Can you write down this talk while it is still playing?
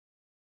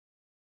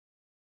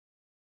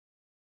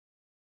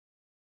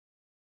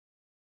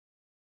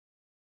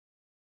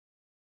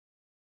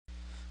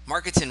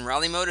Markets in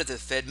rally mode at the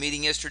Fed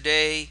meeting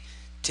yesterday.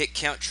 Tick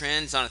count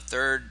trends on a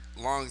third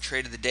long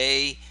trade of the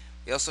day.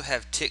 We also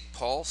have tick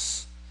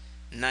pulse.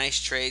 Nice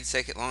trade,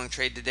 second long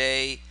trade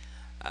today.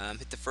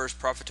 Hit the first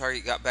profit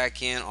target, got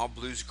back in. All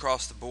blues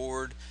across the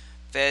board.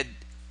 Fed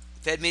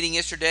meeting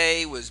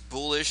yesterday was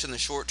bullish in the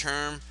short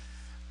term,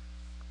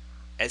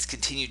 as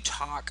continued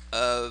talk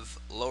of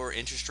lower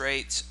interest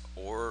rates,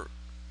 or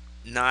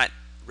not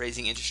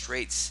raising interest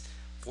rates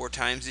 4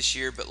 times this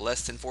year, but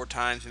less than 4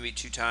 times, maybe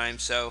 2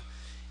 times. So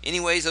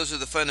anyways, those are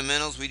the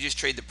fundamentals. We just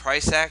trade the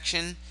price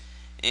action,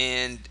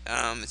 and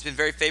it's been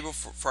very favorable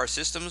for our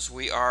systems.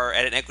 We are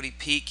at an equity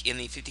peak in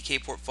the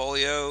 50K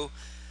portfolio.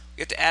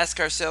 We have to ask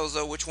ourselves,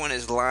 though, which one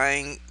is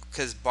lying,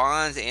 because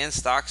bonds and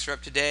stocks are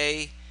up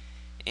today,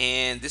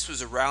 and this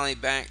was a rally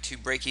back to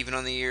break even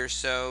on the year.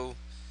 So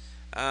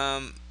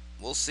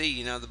we'll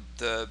see.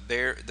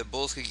 The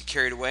bulls could get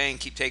carried away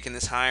and keep taking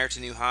this higher to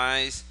new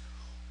highs,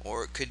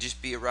 or it could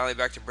just be a rally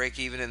back to break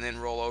even and then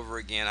roll over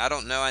again. I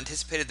don't know. I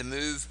anticipated the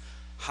move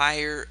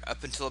higher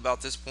up until about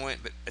this point,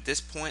 but at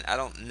this point I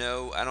don't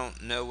know. I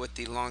don't know what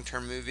the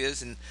long-term move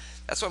is, and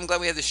that's why I'm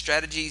glad we have the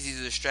strategies. These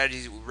are the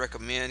strategies that we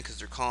recommend because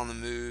they're calling the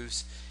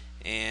moves,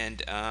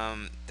 and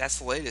that's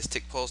the latest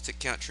tick pulse, tick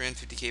count trend,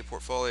 50K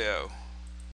portfolio.